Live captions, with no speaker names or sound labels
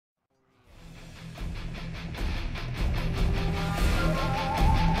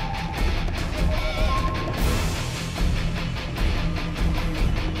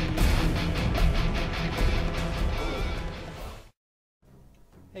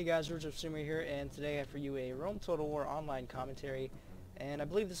Hey guys, Sumer here, and today I have for you a Rome Total War online commentary. And I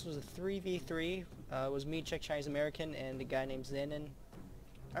believe this was a 3v3. It was me, Czech Chinese American, and a guy named Zenin.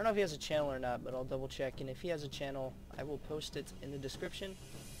 I don't know if he has a channel or not, but I'll double check. And if he has a channel, I will post it in the description.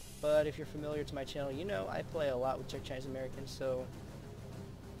 But if you're familiar to my channel, you know I play a lot with Czech Chinese American, so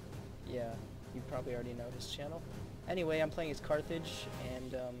yeah, you probably already know his channel. Anyway, I'm playing as Carthage,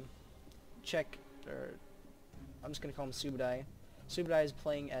 and Czech, or I'm just gonna call him Subadai. Subadai is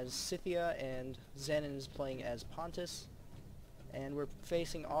playing as Scythia, and Zenin is playing as Pontus. And we're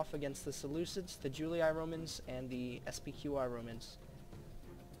facing off against the Seleucids, the Julii Romans, and the SPQR Romans.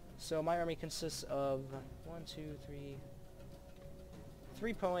 So my army consists of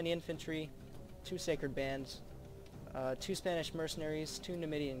 3 Poeni infantry, 2 sacred bands, 2 Spanish mercenaries, 2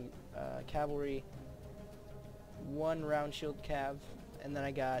 Numidian cavalry, 1 round shield cav, and then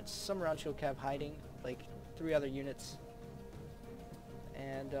I got some round shield cav hiding, like 3 other units.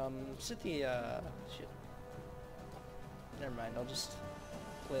 And Scythia, shit. Never mind, I'll just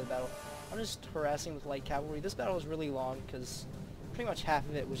play the battle. I'm just harassing with light cavalry. This battle was really long because pretty much half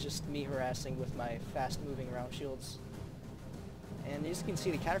of it was just me harassing with my fast-moving round shields. And as you can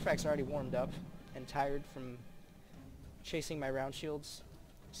see, the cataphracts are already warmed up and tired from chasing my round shields.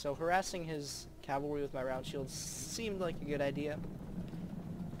 So harassing his cavalry with my round shields seemed like a good idea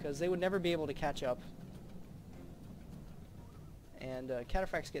because they would never be able to catch up. And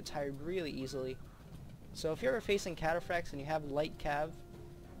cataphracts get tired really easily. So if you're ever facing cataphracts and you have light cav,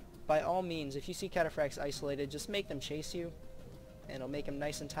 by all means, if you see cataphracts isolated, just make them chase you, and it'll make them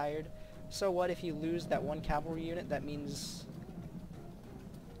nice and tired. So what if you lose that 1 cavalry unit? That means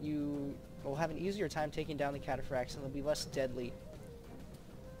you will have an easier time taking down the cataphracts, and they'll be less deadly.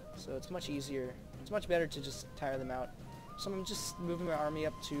 So it's much easier. It's much better to just tire them out. So I'm just moving my army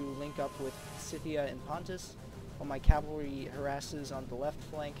up to link up with Scythia and Pontus, while my cavalry harasses on the left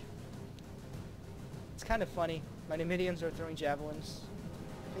flank. It's kind of funny. My Numidians are throwing javelins.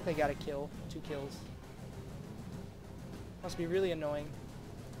 I think they got a kill. 2 kills. Must be really annoying.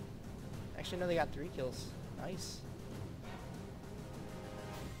 Actually, no, they got 3 kills. Nice.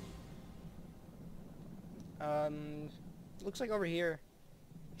 Looks like over here,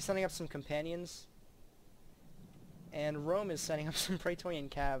 he's sending up some companions. And Rome is sending up some Praetorian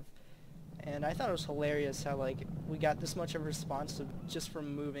cav. And I thought it was hilarious how, like, we got this much of a response just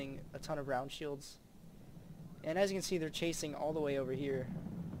from moving a ton of round shields. And as you can see, they're chasing all the way over here.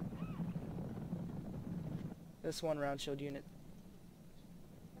 This 1 round shield unit.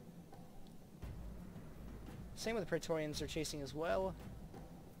 Same with the Praetorians, they're chasing as well.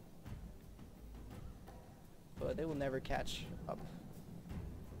 But they will never catch up.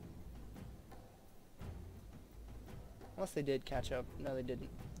 Unless they did catch up. No, they didn't.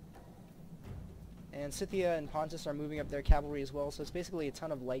 And Scythia and Pontus are moving up their cavalry as well, so it's basically a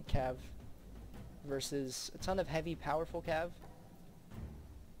ton of light cav versus a ton of heavy, powerful cav.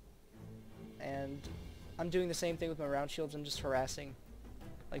 And I'm doing the same thing with my round shields. I'm just harassing,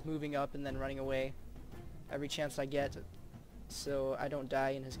 like moving up and then running away every chance I get, so I don't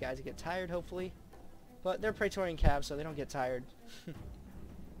die and his guys get tired, hopefully. But they're Praetorian cav, so they don't get tired.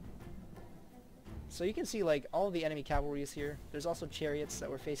 So you can see, like, all the enemy cavalry is here. There's also chariots that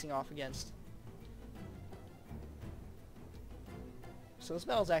we're facing off against. So this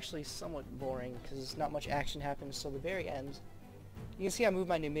battle is actually somewhat boring because not much action happens till the very end. You can see I moved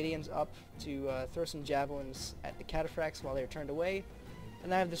my Numidians up to throw some javelins at the cataphracts while they're turned away.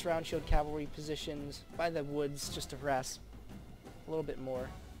 And I have this round shield cavalry positioned by the woods just to harass a little bit more.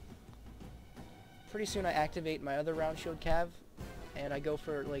 Pretty soon I activate my other round shield cav, and I go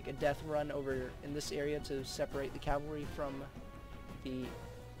for like a death run over in this area to separate the cavalry from the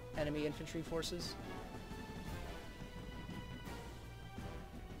enemy infantry forces.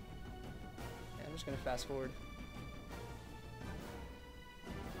 I'm just going to fast forward.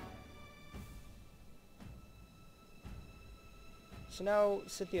 So now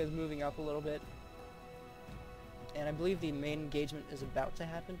Scythia is moving up a little bit, and I believe the main engagement is about to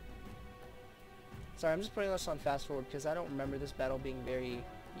happen. Sorry, I'm just putting this on fast forward because I don't remember this battle being very,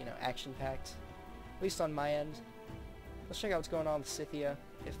 action-packed, at least on my end. Let's check out what's going on with Scythia.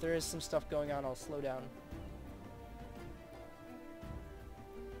 If there is some stuff going on, I'll slow down.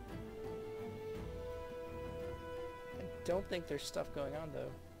 Don't think there's stuff going on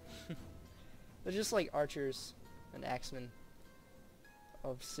though. They're just like archers and axemen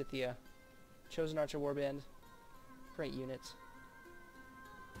of Scythia. Chosen Archer Warband. Great units.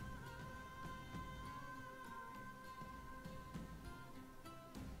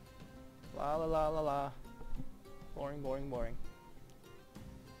 La la la la la. Boring, boring, boring.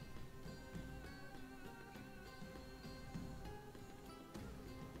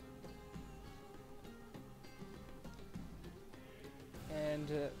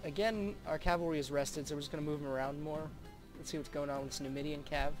 And again, our cavalry is rested, so we're just going to move them around more. Let's see what's going on with this Numidian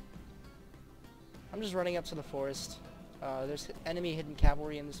cav. I'm just running up to the forest. There's enemy hidden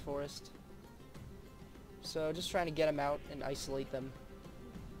cavalry in this forest. So just trying to get them out and isolate them.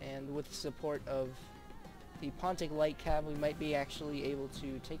 And with the support of the Pontic light cav, we might be actually able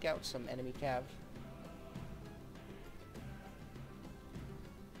to take out some enemy cav.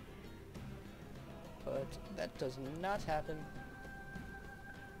 But that does not happen.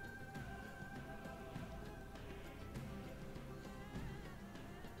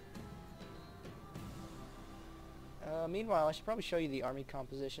 Meanwhile, I should probably show you the army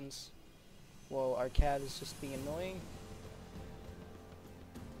compositions. Well, our cav is just being annoying.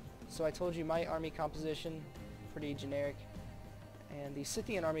 So I told you my army composition, pretty generic. And the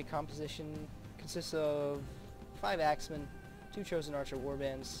Scythian army composition consists of 5 axemen, 2 chosen archer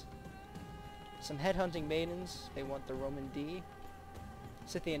warbands, some headhunting maidens, they want the Roman D,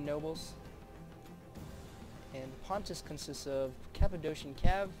 Scythian nobles, and Pontus consists of Cappadocian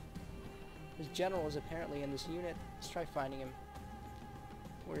cav. His general is apparently in this unit. Let's try finding him.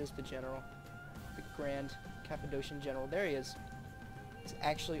 Where is the general? The Grand Cappadocian general. There he is. He's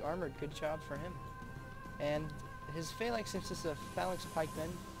actually armored. Good job for him. And his phalanx consists of phalanx pikemen.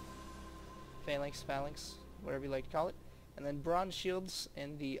 Phalanx, whatever you like to call it. And then bronze shields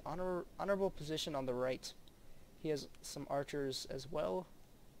in the honorable position on the right. He has some archers as well.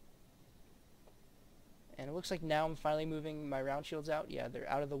 And it looks like now I'm finally moving my round shields out. Yeah, they're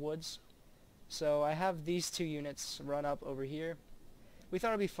out of the woods. So I have these 2 units run up over here. We thought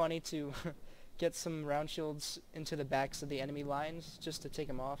it would be funny to get some round shields into the backs of the enemy lines just to take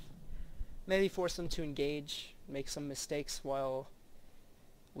them off. Maybe force them to engage, make some mistakes while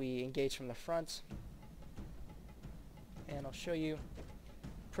we engage from the front. And I'll show you.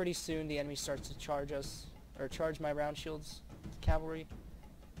 Pretty soon the enemy starts to charge us, or charge my round shields, cavalry.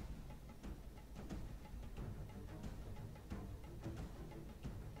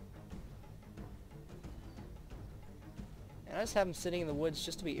 And I just have them sitting in the woods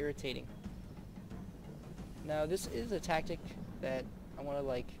just to be irritating. Now this is a tactic that I want to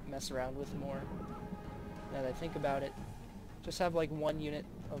like mess around with more. Now that I think about it, just have like 1 unit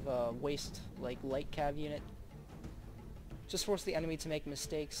of a waist like light cav unit. Just force the enemy to make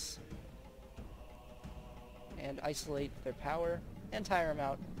mistakes and isolate their power and tire them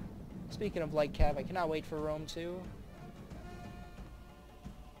out. Speaking of light cav, I cannot wait for Rome 2.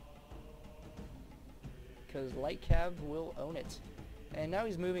 Because light cav will own it. And now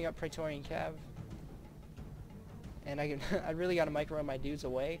he's moving up Praetorian cav. And I really got to micro my dudes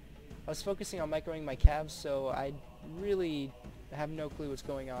away. I was focusing on microing my cavs, so I really have no clue what's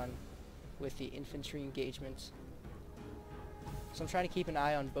going on with the infantry engagements. So I'm trying to keep an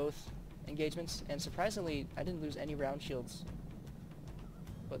eye on both engagements, and surprisingly, I didn't lose any round shields.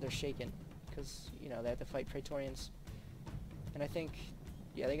 But they're shaken, because, you know, they have to fight Praetorians. And I think,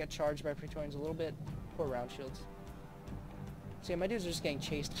 yeah, they got charged by Praetorians a little bit. Poor round shields. So yeah, my dudes are just getting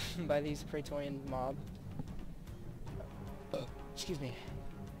chased by these Praetorian mob. Excuse me.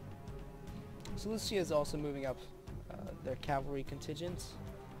 So Lucia is also moving up their cavalry contingents.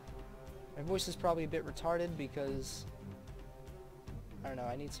 My voice is probably a bit retarded because, I don't know,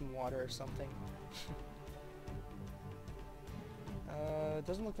 I need some water or something. It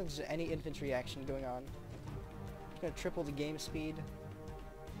doesn't look like there's any infantry action going on. I'm going to triple the game speed.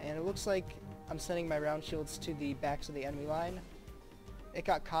 And it looks like I'm sending my round shields to the backs of the enemy line. It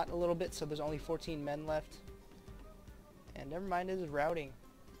got caught a little bit, so there's only 14 men left. And never mind, it is routing.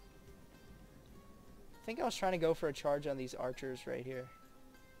 I think I was trying to go for a charge on these archers right here.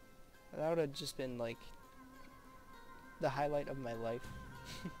 That would have just been like the highlight of my life.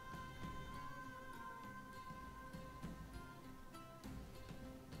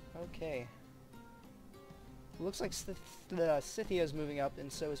 Okay. Looks like Scythia is moving up, and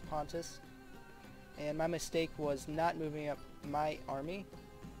so is Pontus. And my mistake was not moving up my army.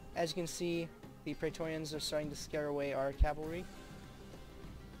 As you can see, the Praetorians are starting to scare away our cavalry.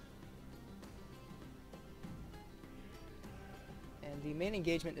 And the main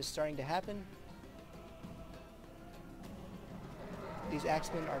engagement is starting to happen. These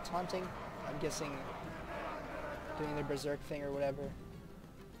axemen are taunting. I'm guessing doing their berserk thing or whatever.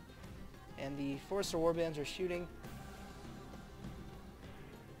 And the Forester warbands are shooting.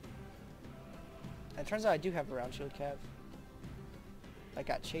 And it turns out I do have a round shield cav. I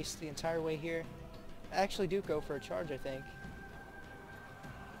got chased the entire way here. I actually do go for a charge, I think.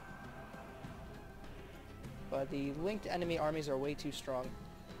 But the linked enemy armies are way too strong.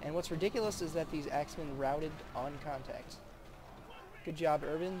 And what's ridiculous is that these axemen routed on contact. Good job,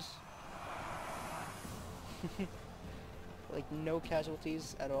 Urbans. like no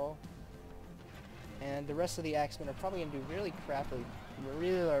casualties at all. And the rest of the axemen are probably going to do really crappily.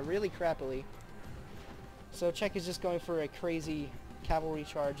 Really crappily. So Czech is just going for a crazy cavalry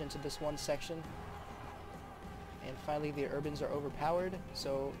charge into this one section. And finally the Urbans are overpowered,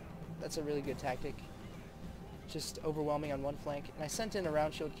 so that's a really good tactic. Just overwhelming on one flank. And I sent in a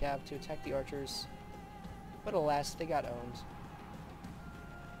round shield cav to attack the archers, but alas, they got owned.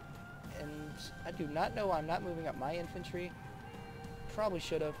 And I do not know why I'm not moving up my infantry. Probably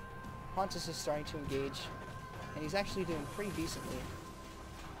should have. Pontus is starting to engage, and he's actually doing pretty decently.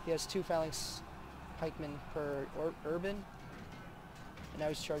 He has 2 phalanx pikemen per urban, and now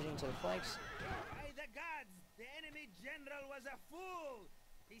he's charging into the flanks. By the gods, the enemy general was a fool.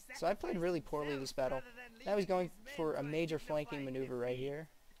 So I played really poorly this battle. Now he's going for a major flanking maneuver right here.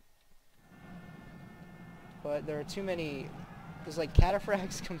 But there are too many, there's like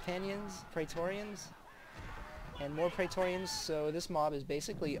cataphracts, companions, praetorians, and more praetorians, so this mob is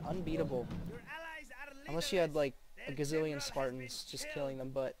basically unbeatable. Unless you had like a gazillion Spartans just killing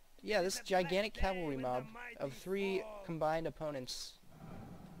them, but yeah, this gigantic cavalry mob of 3 combined opponents,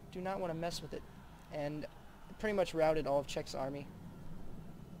 do not want to mess with it. And pretty much routed all of Czech's army.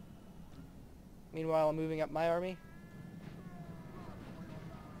 Meanwhile, I'm moving up my army.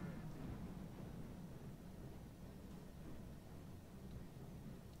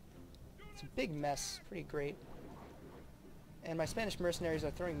 It's a big mess, pretty great. And my Spanish mercenaries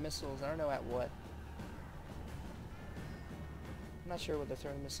are throwing missiles, I don't know at what. I'm not sure what they're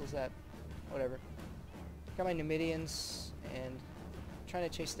throwing missiles at. Whatever. Got my Numidians, and I'm trying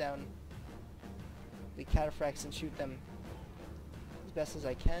to chase down the cataphracts and shoot them as best as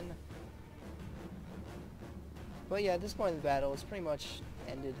I can. But yeah, at this point in the battle, it's pretty much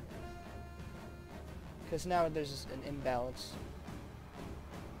ended. Because now there's an imbalance.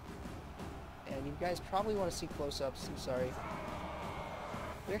 And you guys probably want to see close-ups, I'm sorry.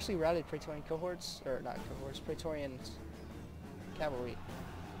 We actually routed Praetorian cohorts, or not cohorts, Praetorian cavalry.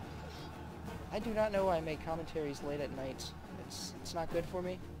 I do not know why I make commentaries late at night. It's not good for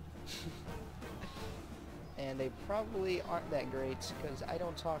me. And they probably aren't that great, because I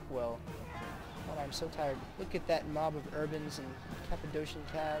don't talk well when I'm so tired. Look at that mob of Urbans and Cappadocian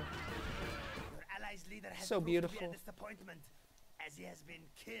cav. Your allies' leader has So proved to beautiful. be a disappointment, as he has been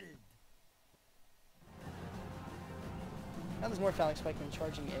killed. Now there's more phalanx pikemen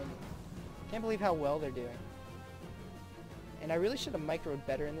charging in. Can't believe how well they're doing. And I really should have microed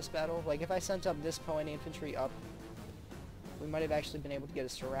better in this battle. Like, if I sent up this Poeni infantry up, we might have actually been able to get a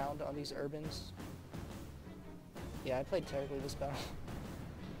surround on these Urbans. Yeah, I played terribly this battle.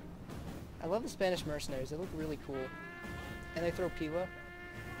 I love the Spanish mercenaries. They look really cool. And they throw Pila.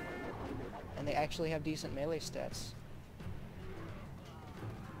 And they actually have decent melee stats.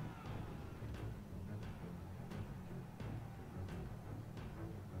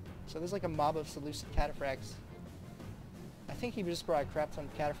 So there's like a mob of Seleucid cataphracts. I think he just brought a crap ton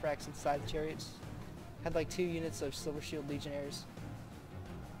of cataphracts inside the chariots. Had like 2 units of Silver Shield legionaries.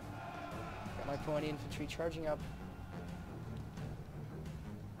 Got my Poeni infantry charging up.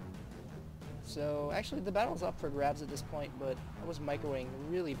 So actually the battle's up for grabs at this point, but I was microwaving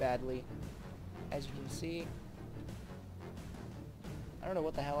really badly, as you can see. I don't know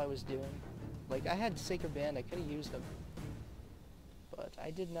what the hell I was doing. Like, I had Sacred Band, I could have used them. But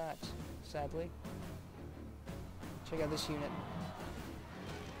I did not, sadly. Check out this unit.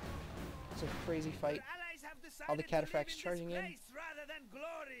 It's a crazy fight. All the cataphracts charging in. Rather than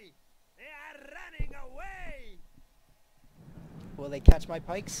glory. They are running away. Will they catch my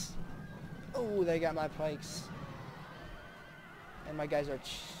pikes? Oh, they got my pikes. And my guys are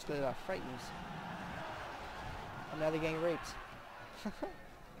frightened. And now they're getting raped.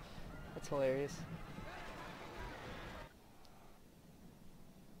 That's hilarious.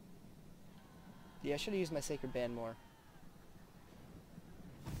 Yeah, I should have used my Sacred Band more.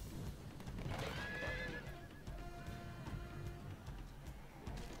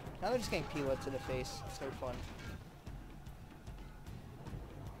 Now they're just getting Pila to the face. It's so fun.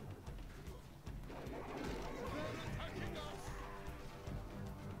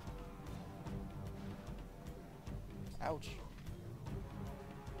 Ouch.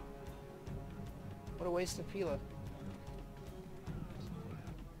 What a waste of Pila.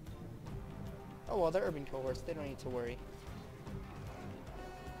 Oh well, they're urban cohorts. They don't need to worry.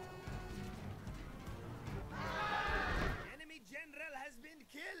 Enemy general has been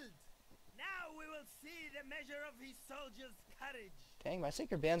killed. Now we will see the measure of his soldiers' courage. Dang, my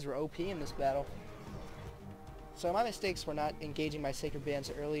Sacred Bands were OP in this battle. So my mistakes were not engaging my Sacred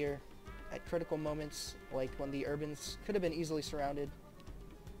Bands earlier at critical moments, like when the Urbans could have been easily surrounded.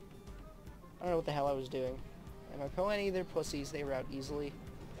 I don't know what the hell I was doing. And my opponent, they're pussies. They route easily.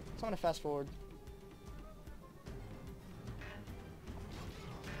 So I'm going to fast forward.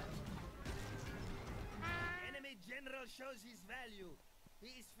 Enemy general shows his value.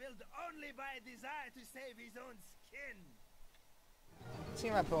 He is filled only by a desire to save his own skin. See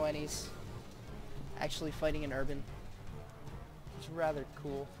my Poenies actually fighting an urban. It's rather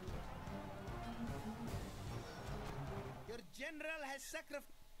cool. Your general has sacrificed.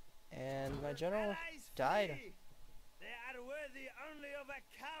 And my general died. They are worthy only of a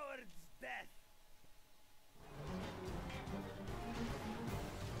coward's death.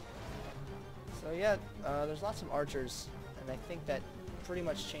 So yeah, there's lots of archers, and I think that pretty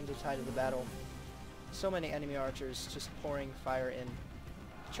much changed the tide of the battle. So many enemy archers just pouring fire in.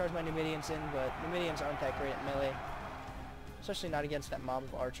 Charge my Numidians in, but Numidians aren't that great at melee. Especially not against that mob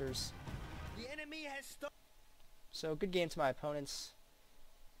of archers. The enemy has stopped. So good game to my opponents.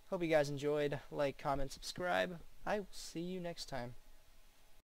 Hope you guys enjoyed. Like, comment, subscribe. I will see you next time.